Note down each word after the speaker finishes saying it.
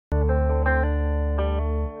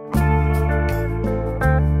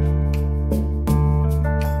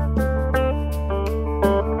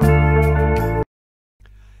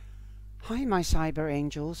Hi my cyber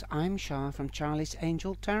angels, I'm Shah from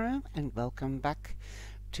CharliesAngelTarot and welcome back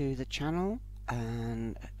to the channel,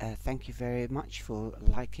 and thank you very much for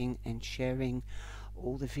liking and sharing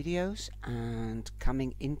all the videos and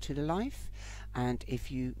coming into the live. And if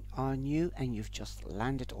you are new and you've just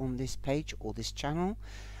landed on this page or this channel,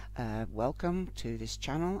 welcome to this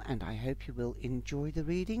channel, and I hope you will enjoy the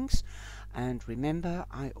readings. And remember,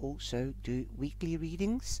 I also do weekly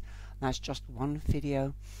readings. That's just one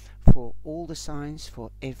video for all the signs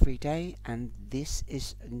for every day, and this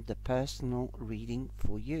is the personal reading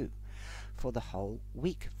for you for the whole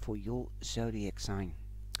week for your zodiac sign.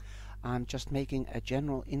 I'm just making a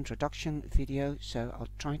general introduction video, so I'll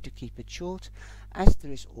try to keep it short, as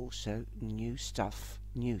there is also news.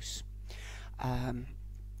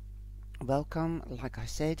 Welcome, like I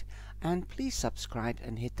said, and please subscribe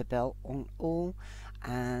and hit the bell on all,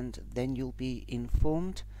 and then you'll be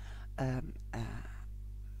informed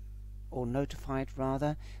or notified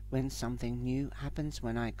rather when something new happens,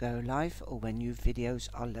 when I go live or when new videos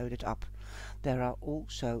are loaded up. There are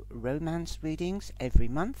also romance readings every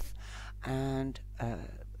month, and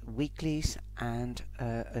weeklies, and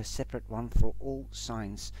a separate one for all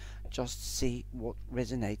signs. Just see what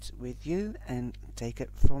resonates with you and take it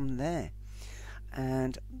from there.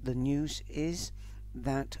 And the news is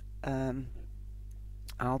that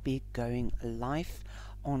I'll be going live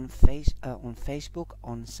on Facebook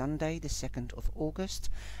on Sunday the 2nd of August,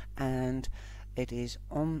 and it is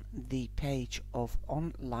on the page of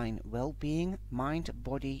Online Wellbeing Mind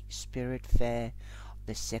Body Spirit Fair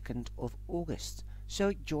the 2nd of August,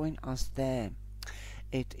 so join us there.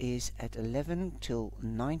 It is at 11 till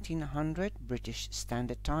 1900 British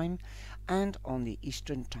Standard Time, and on the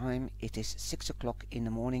Eastern Time it is 6 o'clock in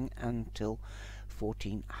the morning until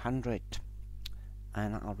 1400.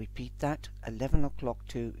 And I'll repeat that, 11 o'clock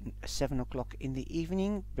to 7 o'clock in the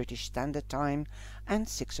evening British Standard Time, and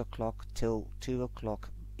 6 o'clock till 2 o'clock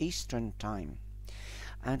Eastern Time.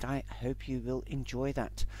 And I hope you will enjoy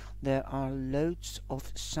that. There are loads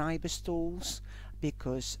of cyber stalls,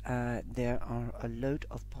 because there are a load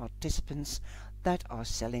of participants that are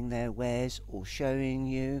selling their wares or showing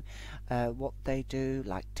you what they do,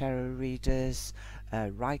 like tarot readers,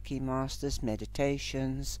 Reiki masters,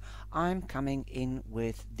 meditations. I'm coming in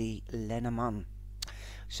with the Lenormand,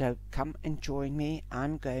 so come and join me.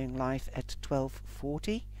 I'm going live at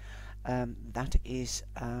 12:40. That is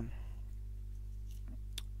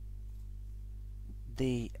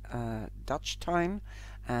the Dutch time,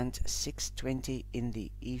 and 6:20 in the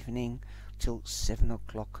evening till 7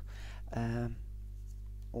 o'clock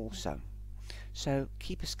also. So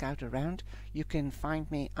keep a scout around. You can find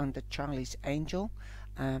me under Charlie's Angel.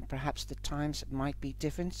 Perhaps the times might be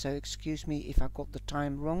different, so excuse me if I got the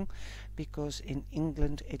time wrong, because in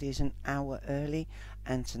England it is an hour early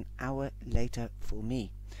and it's an hour later for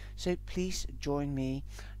me. So please join me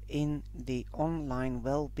in the Online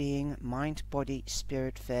Wellbeing Mind Body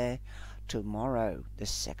Spirit Fair tomorrow, the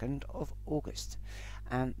 2nd of August.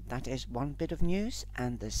 And that is one bit of news.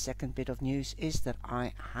 And the second bit of news is that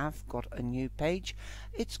I have got a new page.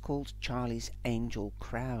 It's called Charlie's Angel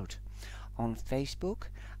Crowd on Facebook,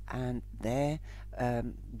 and there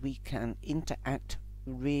we can interact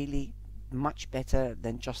really much better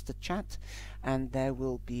than just a chat, and there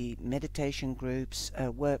will be meditation groups,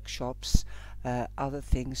 workshops, other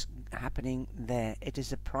things happening there. It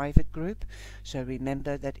is a private group, so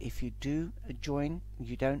remember that if you do join,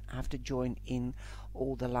 you don't have to join in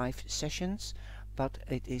all the live sessions, but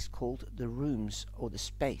it is called the rooms or the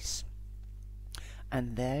space,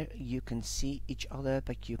 and there you can see each other,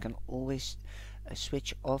 but you can always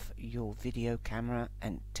switch off your video camera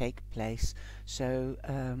and take place. So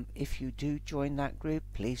if you do join that group,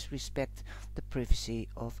 please respect the privacy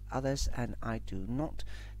of others, and I do not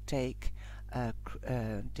take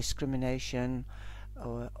discrimination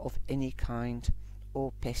of any kind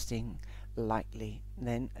or pesting lightly.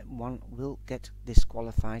 Then one will get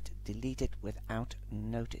disqualified, deleted without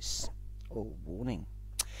notice or warning.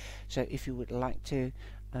 So if you would like to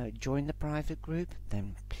join the private group,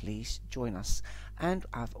 then please join us. And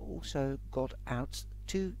I've also got out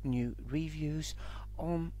 2 new reviews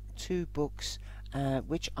on 2 books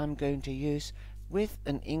which I'm going to use with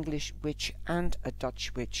an English witch and a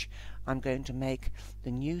Dutch witch. I'm going to make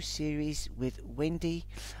the new series with Wendy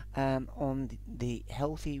on the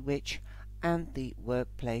healthy witch and the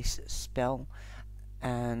workplace spell,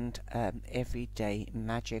 and everyday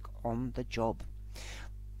magic on the job.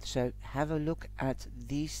 So have a look at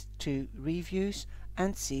these 2 reviews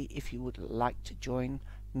and see if you would like to join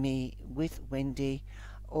me with Wendy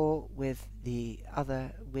or with the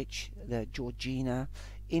other witch, the Georgina,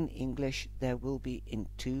 in English, there will be in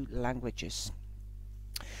 2 languages.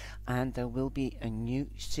 And there will be a new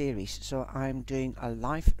series. So I'm doing a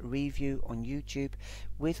live review on YouTube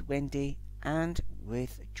with Wendy and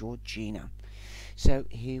with Georgina. So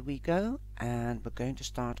here we go, and we're going to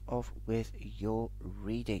start off with your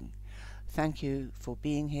reading. Thank you for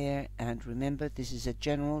being here, and remember, this is a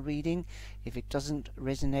general reading. If it doesn't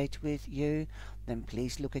resonate with you, then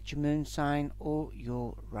please look at your moon sign or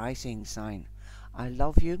your rising sign. I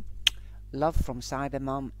love you. Love from Cyber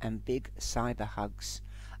Mum and big cyber hugs.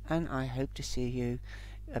 And I hope to see you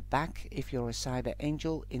back if you're a cyber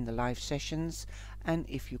angel in the live sessions. And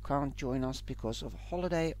if you can't join us because of a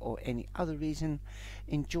holiday or any other reason,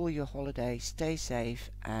 enjoy your holiday, stay safe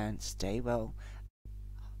and stay well.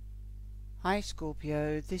 Hi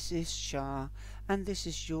Scorpio, this is Shah, and this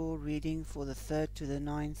is your reading for the 3rd to the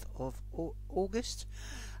 9th of August,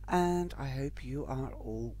 and I hope you are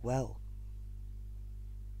all well.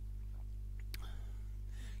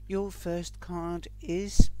 Your first card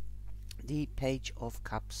is the Page of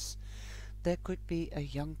Cups. There could be a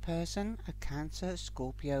young person, a Cancer,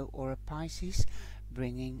 Scorpio or a Pisces,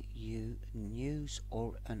 bringing you news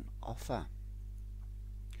or an offer.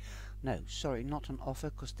 No, sorry, not an offer,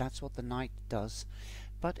 because that's what the Knight does.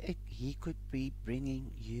 But he could be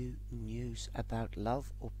bringing you news about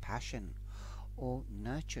love or passion or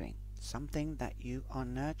nurturing. Something that you are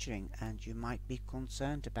nurturing and you might be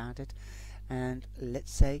concerned about it. And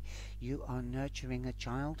let's say you are nurturing a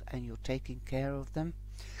child and you're taking care of them,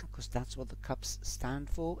 because that's what the cups stand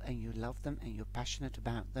for, and you love them and you're passionate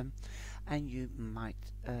about them, and you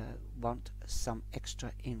might want some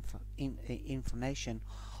extra information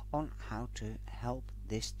on how to help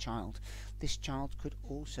this child. This child could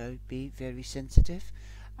also be very sensitive,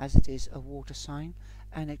 as it is a water sign,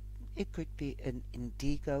 and it could be an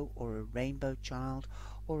indigo or a rainbow child,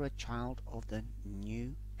 or a child of the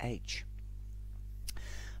new age.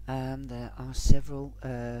 There are several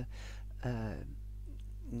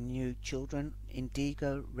new children,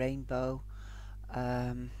 indigo, rainbow.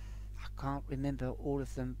 I can't remember all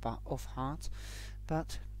of them off heart,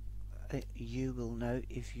 but you will know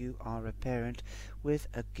if you are a parent with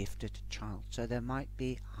a gifted child. So they might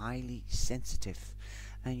be highly sensitive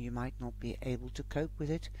and you might not be able to cope with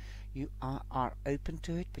it. You are open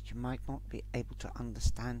to it, but you might not be able to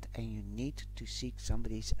understand, and you need to seek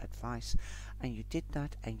somebody's advice, and you did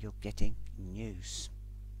that and you're getting news.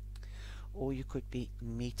 Or you could be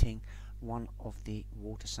meeting one of the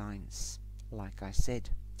water signs. Like I said,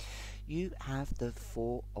 you have the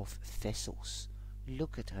 4 of Vessels.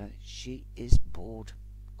 Look at her, she is bored.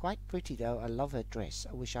 Quite pretty though, I love her dress.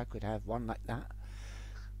 I wish I could have one like that.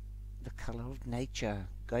 The colour of nature,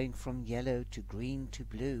 going from yellow to green to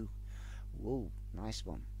blue. Whoa, nice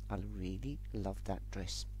one. I really love that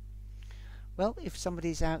dress. Well, if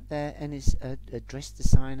somebody's out there and is a dress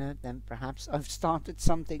designer, then perhaps I've started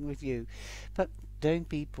something with you. But don't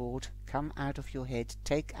be bored, come out of your head,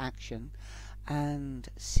 take action, and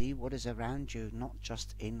see what is around you, not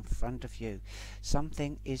just in front of you.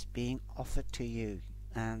 Something is being offered to you,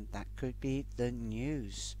 and that could be the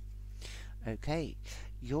news. Okay,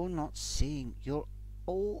 you're not seeing, you're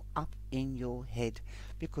all up in your head,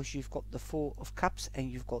 because you've got the 4 of Cups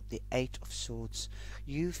and you've got the 8 of Swords.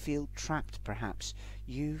 You feel trapped, perhaps.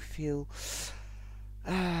 You feel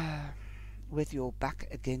with your back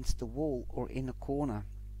against the wall or in a corner.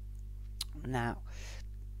 Now,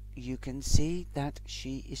 you can see that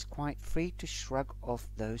she is quite free to shrug off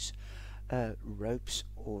those ropes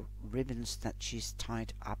or ribbons that she's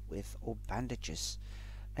tied up with, or bandages.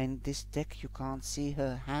 In this deck you can't see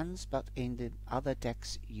her hands, but in the other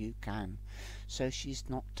decks you can. So she's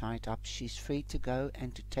not tied up, she's free to go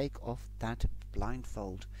and to take off that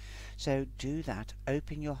blindfold. So do that,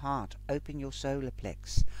 open your heart, open your solar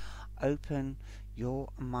plex, open your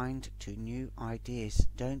mind to new ideas.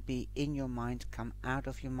 Don't be in your mind, come out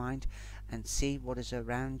of your mind and see what is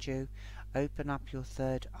around you. Open up your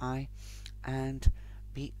third eye and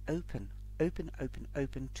be open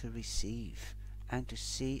to receive and to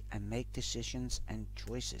see and make decisions and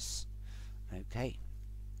choices. Okay.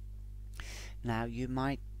 Now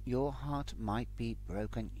your heart might be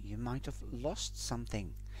broken. You might have lost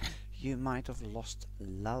something. You might have lost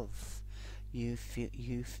love.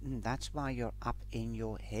 That's why you're up in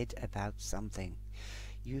your head about something.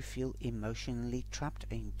 You feel emotionally trapped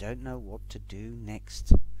and you don't know what to do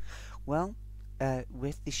next. Well,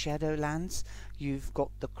 with the Shadowlands, you've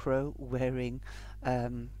got the crow wearing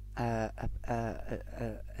an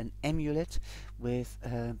amulet with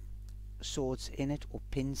swords in it or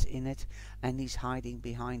pins in it, and he's hiding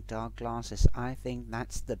behind dark glasses. I think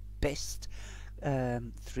that's the best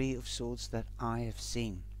Three of Swords that I have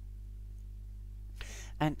seen.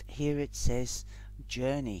 And here it says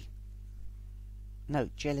journey. No,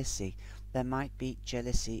 jealousy. There might be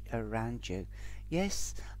jealousy around you.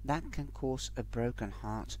 Yes, that can cause a broken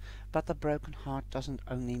heart, but the broken heart doesn't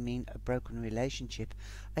only mean a broken relationship.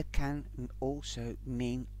 It can also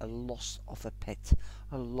mean a loss of a pet,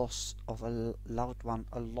 a loss of a loved one,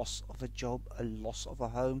 a loss of a job, a loss of a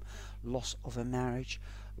home, loss of a marriage,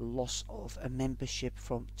 loss of a membership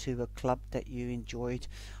to a club that you enjoyed.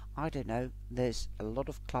 I don't know, there's a lot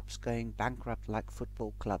of clubs going bankrupt, like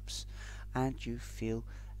football clubs, and you feel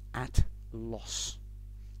at loss.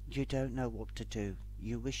 You don't know what to do.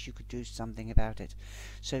 You wish you could do something about it.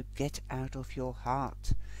 So get out of your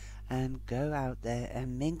heart and go out there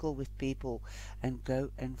and mingle with people and go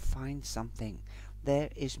and find something. There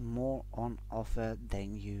is more on offer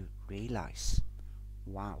than you realize.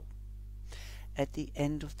 Wow. At the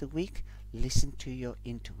end of the week, listen to your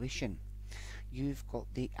intuition. You've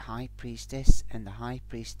got the High Priestess, and the High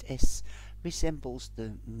Priestess resembles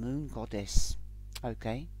the Moon Goddess.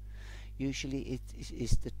 Okay? Usually it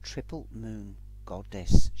is the triple moon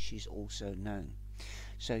goddess, she's also known.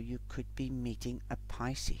 So you could be meeting a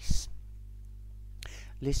Pisces.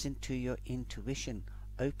 Listen to your intuition.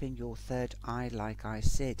 Open your third eye, like I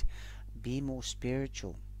said. Be more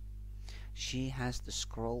spiritual. She has the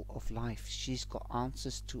scroll of life. She's got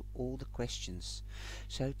answers to all the questions.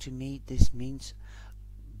 So to me this means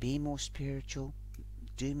be more spiritual.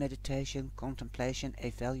 Do meditation, contemplation,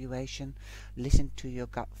 evaluation, listen to your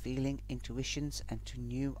gut feeling, intuitions, and to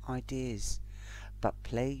new ideas, but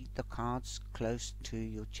play the cards close to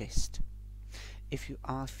your chest. If you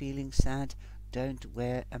are feeling sad, don't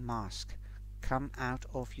wear a mask. Come out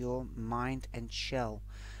of your mind and shell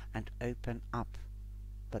and open up.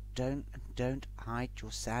 But don't hide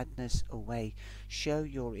your sadness away. Show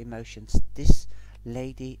your emotions. This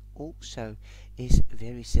lady also is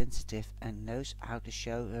very sensitive and knows how to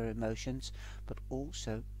show her emotions, but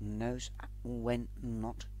also knows when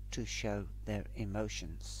not to show their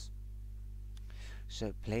emotions.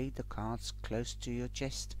 So play the cards close to your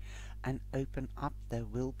chest and open up. There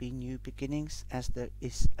will be new beginnings, as there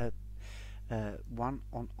is a one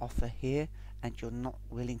on offer here, and you're not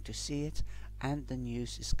willing to see it, and the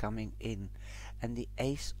news is coming in. And the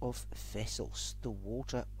Ace of Vessels, the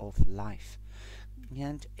water of life.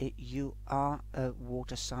 And you are a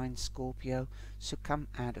water sign, Scorpio, so come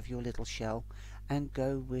out of your little shell and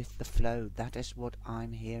go with the flow. That is what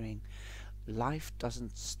I'm hearing. Life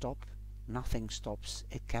doesn't stop, nothing stops,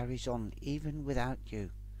 it carries on even without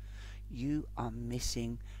you. You are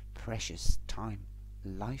missing precious time.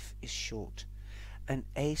 Life is short. An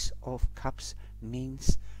Ace of Cups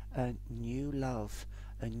means a new love,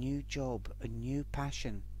 a new job, a new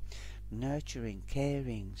passion. Nurturing,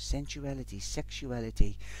 caring, sensuality,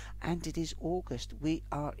 sexuality, and it is August. We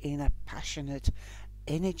are in a passionate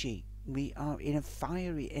energy. We are in a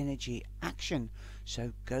fiery energy, action.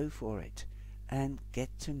 So go for it and get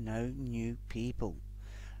to know new people.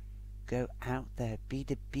 Go out there, be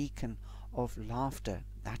the beacon of laughter.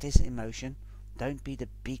 That is emotion. Don't be the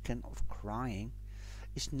beacon of crying.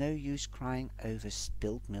 It's no use crying over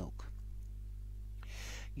spilled milk.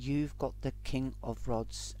 You've got the King of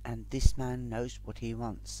Rods, and this man knows what he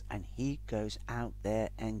wants, and he goes out there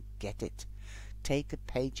and get it. Take a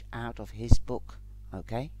page out of his book,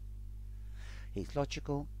 okay? He's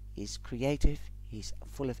logical, he's creative, he's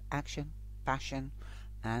full of action, passion,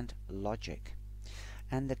 and logic.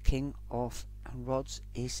 And the King of Rods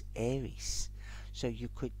is Aries. So you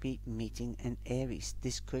could be meeting an Aries.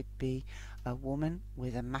 This could be a woman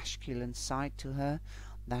with a masculine side to her,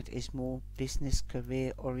 that is more business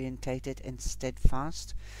career orientated and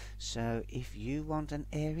steadfast. So if you want an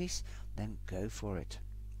Aries, then go for it.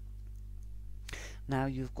 Now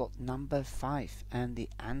you've got number 5 and the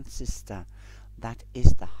ancestor. That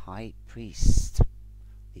is the High Priest.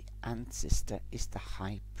 The ancestor is the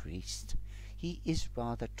High Priest. He is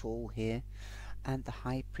rather tall here, and the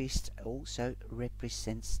High Priest also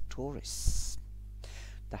represents Taurus.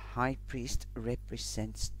 The High Priest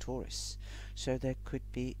represents Taurus. So there could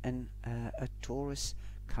be a Taurus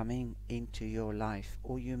coming into your life,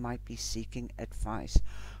 or you might be seeking advice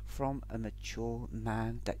from a mature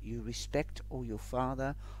man that you respect, or your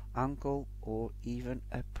father, uncle, or even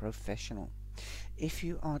a professional. If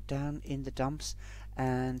you are down in the dumps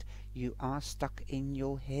and you are stuck in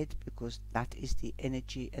your head, because that is the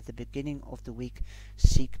energy at the beginning of the week,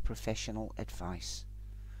 seek professional advice.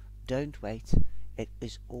 Don't wait. It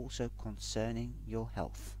is also concerning your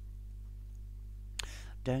health.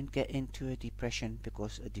 Don't get into a depression,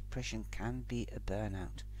 because a depression can be a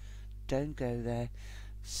burnout. Don't go there.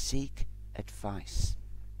 Seek advice.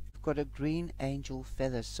 You've got a green angel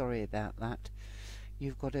feather, sorry about that.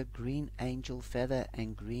 You've got a green angel feather,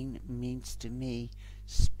 and green means to me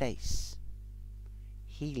space,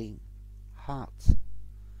 healing, heart,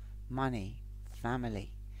 money,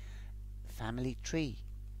 family, family tree.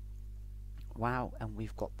 Wow, and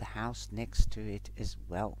we've got the house next to it as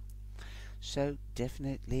well. So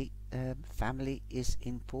definitely family is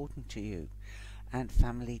important to you, and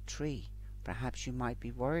family tree. Perhaps you might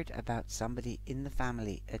be worried about somebody in the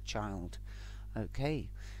family, a child. Okay,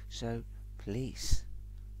 so please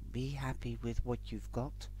be happy with what you've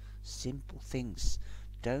got. Simple things.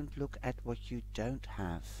 Don't look at what you don't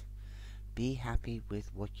have. Be happy with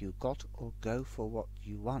what you got, or go for what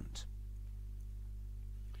you want.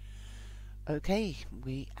 Okay,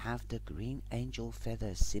 we have the green angel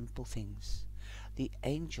feather, simple things. The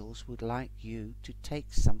angels would like you to take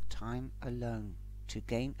some time alone to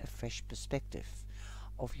gain a fresh perspective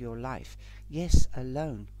of your life. Yes,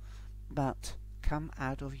 alone, but come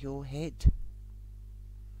out of your head.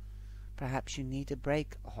 Perhaps you need a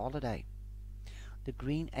break, a holiday. The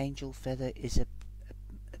green angel feather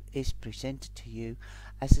is presented to you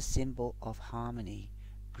as a symbol of harmony.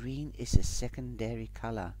 Green is a secondary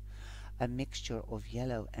color, a mixture of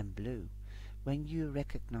yellow and blue. When you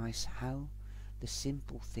recognize how the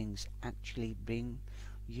simple things actually bring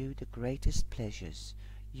you the greatest pleasures,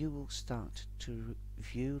 you will start to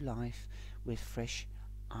view life with fresh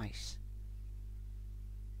eyes.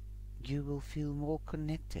 You will feel more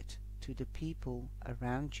connected to the people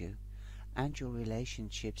around you, and your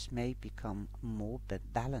relationships may become more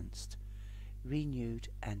balanced, renewed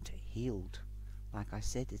and healed. Like I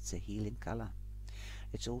said, it's a healing color.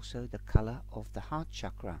 It's also the color of the heart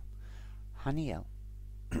chakra, Haniel.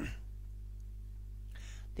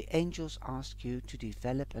 The angels ask you to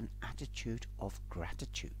develop an attitude of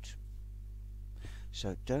gratitude.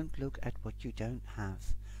 So don't look at what you don't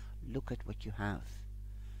have. Look at what you have.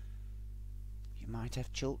 You might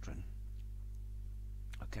have children.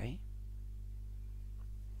 Okay?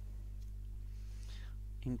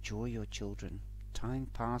 Enjoy your children. Time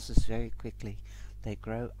passes very quickly. They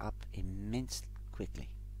grow up immensely quickly.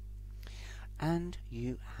 And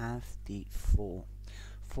you have the 4.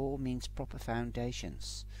 4 means proper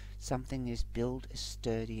foundations. Something is built as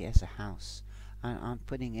sturdy as a house. And I'm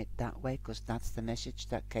putting it that way because that's the message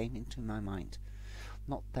that came into my mind.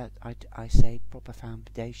 Not that I say proper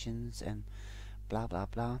foundations and blah blah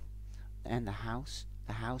blah. And the house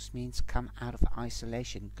means come out of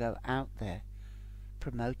isolation. Go out there.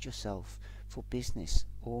 Promote yourself for business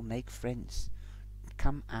or make friends.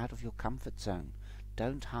 Come out of your comfort zone.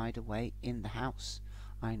 Don't hide away in the house.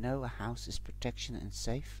 I know a house is protection and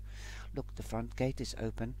safe. Look, the front gate is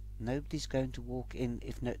open. Nobody's going to walk in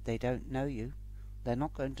if they don't know you. They're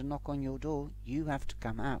not going to knock on your door. You have to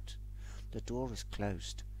come out. The door is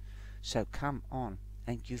closed. So come on,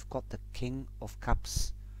 and you've got the King of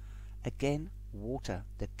Cups. Again, water.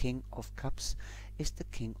 The King of Cups is the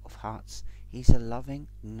King of Hearts. He's a loving,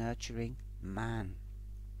 nurturing man.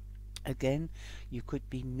 Again, you could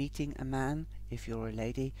be meeting a man if you're a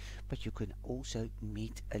lady, but you could also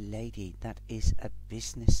meet a lady that is a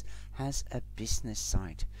business, has a business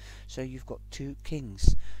side. So you've got 2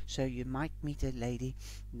 kings. So you might meet a lady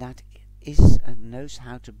that knows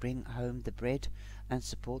how to bring home the bread and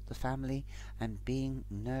support the family, and being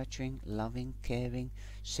nurturing, loving, caring,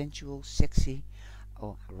 sensual, sexy,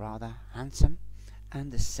 or rather handsome.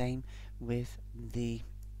 And the same with the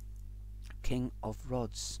King of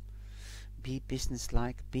Rods. Be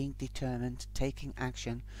businesslike, being determined, taking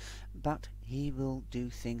action, but he will do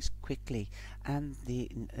things quickly, and the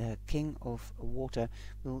King of Water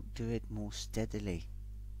will do it more steadily.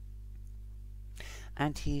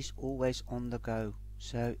 And he's always on the go.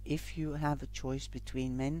 So if you have a choice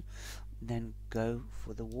between men, then go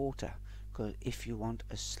for the water. Because if you want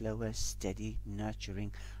a slower, steady,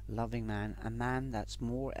 nurturing, loving man, a man that's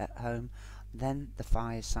more at home than the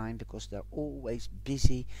fire sign, because they're always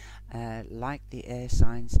busy, like the air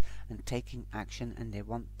signs, and taking action, and they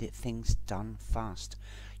want the things done fast.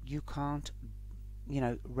 You can't,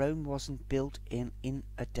 Rome wasn't built in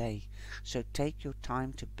a day. So take your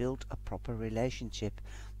time to build a proper relationship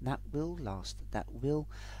that will last, that will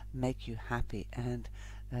make you happy, and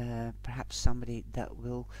perhaps somebody that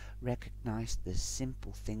will recognize the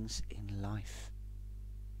simple things in life.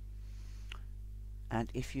 And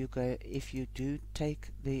if you do take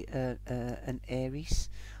the an Aries,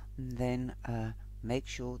 then make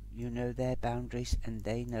sure you know their boundaries and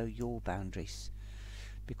they know your boundaries,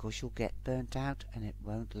 because you'll get burnt out and it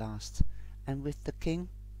won't last. And with the King,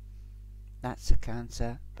 that's a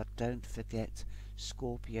Cancer, but don't forget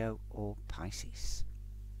Scorpio or Pisces.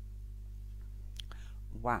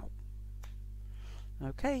 Wow.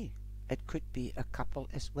 Okay, it could be a couple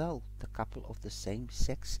as well, the couple of the same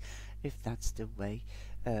sex, if that's the way.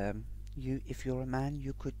 Um, if you're a man,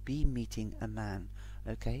 you could be meeting a man,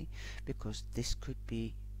 okay? Because this could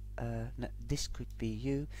be, this could be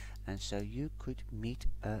you, and so you could meet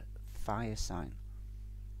a fire sign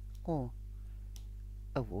or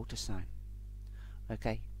a water sign,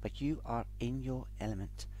 okay? But you are in your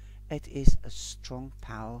element. It is a strong,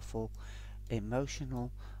 powerful,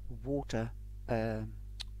 emotional water. A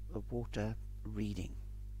water reading.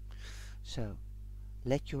 So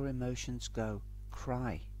let your emotions go.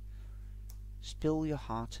 Cry. Spill your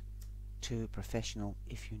heart to a professional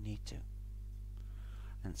if you need to.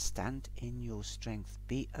 And stand in your strength.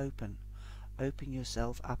 Be open. Open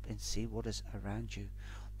yourself up and see what is around you.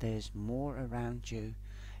 There's more around you.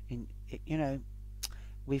 You know,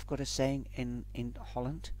 we've got a saying in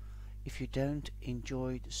Holland, if you don't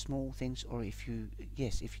enjoy the small things, or if you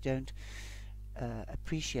don't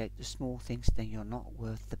appreciate the small things, then you're not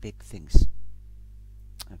worth the big things.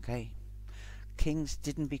 Okay, kings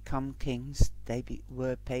didn't become kings, they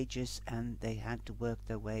were pages, and they had to work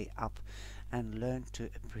their way up and learn to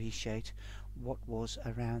appreciate what was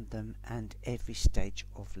around them and every stage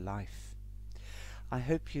of life. I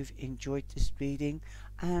hope you've enjoyed this reading,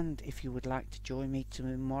 and if you would like to join me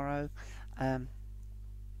tomorrow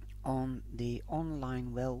on the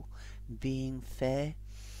online well-being fair,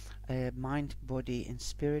 mind, body and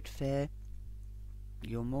spirit fair,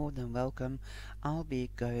 you're more than welcome. I'll be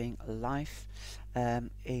going live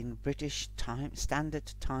in British time,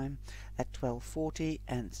 standard time, at 12:40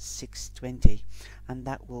 and 6:20, and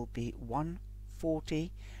that will be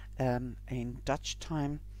 1:40 in Dutch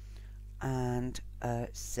time and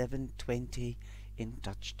 7:20 in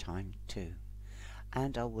Dutch time too.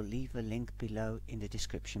 And I will leave a link below in the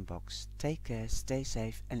description box. Take care, stay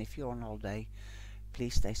safe, and if you're on holiday,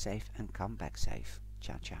 please stay safe and come back safe.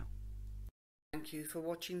 Ciao, ciao. Thank you for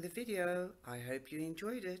watching the video. I hope you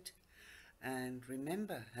enjoyed it. And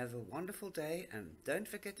remember, have a wonderful day, and don't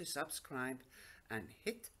forget to subscribe and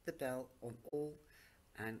hit the bell on all.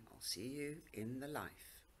 And I'll see you in the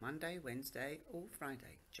live, Monday, Wednesday or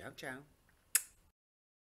Friday. Ciao, ciao.